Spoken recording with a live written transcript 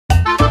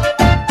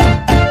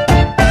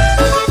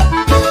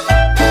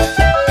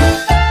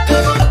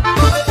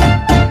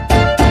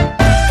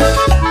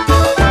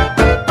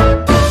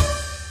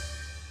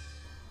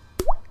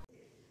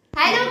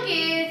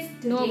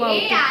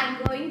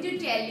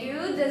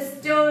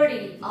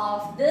story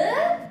of the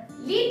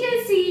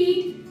little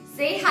seed.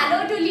 Say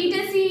hello to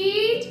little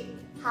seed.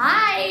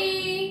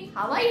 Hi,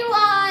 how are you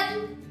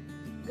all?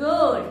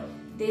 Good.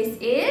 This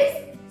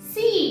is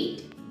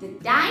seed, the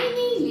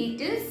tiny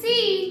little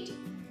seed.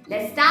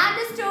 Let's start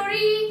the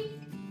story.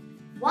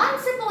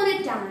 Once upon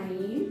a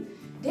time,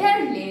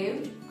 there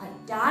lived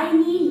a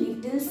tiny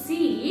little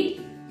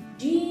seed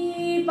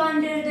deep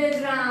under the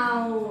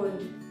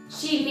ground.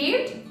 She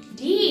lived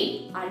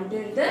deep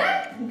under the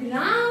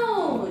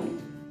ground.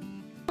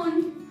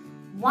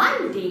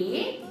 One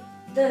day,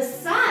 the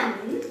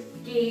sun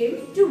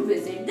came to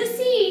visit the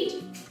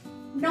seed.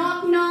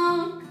 Knock,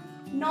 knock,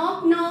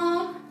 knock,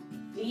 knock.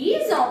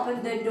 Please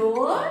open the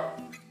door.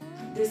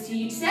 The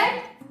seed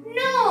said,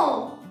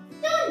 no,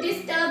 don't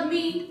disturb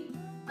me.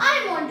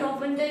 I won't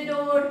open the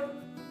door.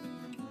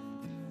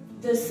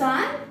 The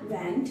sun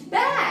went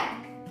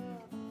back.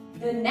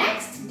 The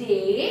next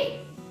day,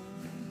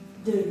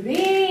 the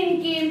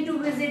rain came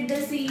to visit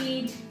the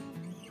seed.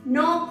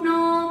 Knock,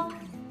 knock,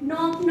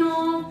 knock,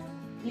 knock.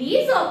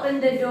 Please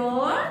open the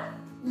door.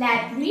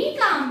 Let me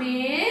come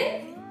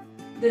in.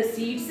 The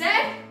seed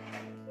said,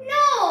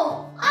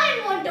 no,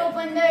 I won't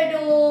open the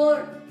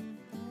door.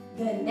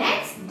 The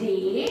next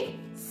day,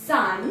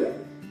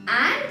 sun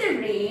and the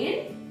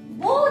rain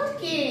both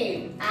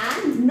came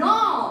and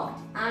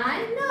knocked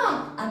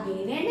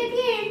again and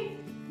again.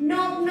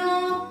 Knock,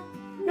 knock,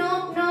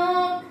 knock,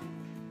 knock.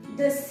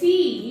 The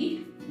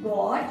seed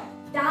got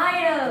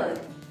tired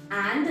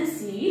and the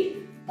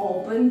seed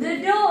opened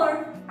the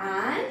door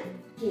and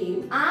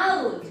came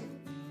out.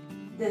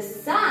 The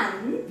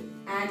sun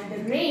and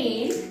the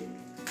rain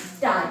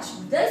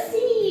touched the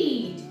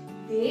seed.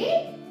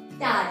 They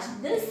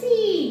touched the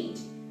seed.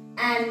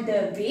 And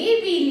the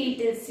baby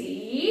little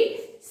seed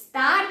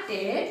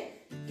started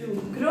to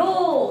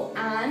grow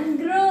and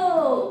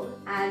grow.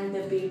 And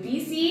the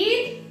baby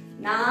seed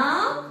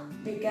now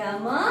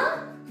became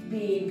a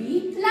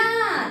baby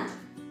plant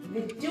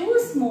with two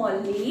small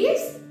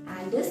leaves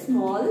and a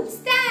small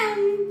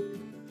stem.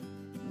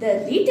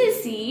 The little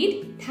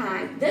seed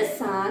thanked the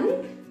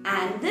sun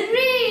and the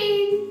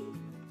rain.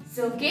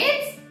 So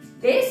kids,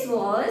 this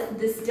was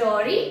the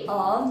story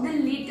of the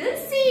little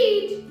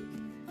seed.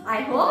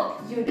 I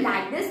hope you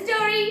like the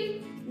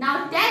story.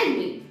 Now tell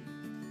me,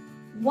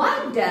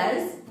 what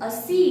does a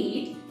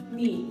seed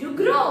need to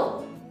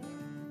grow?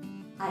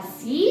 A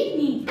seed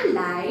needs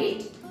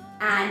light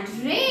and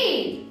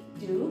rain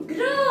to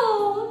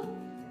grow.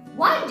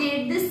 What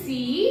did the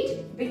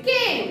seed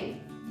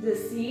become? The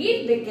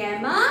seed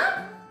became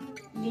a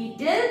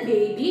little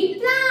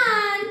baby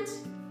plant.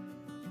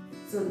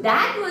 So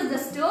that was the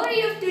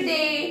story of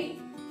today.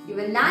 You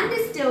will learn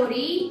the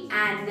story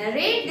and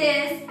narrate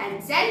this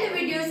and send the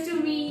videos to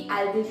me.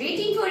 I'll be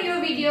waiting for your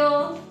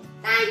video.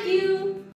 Thank you.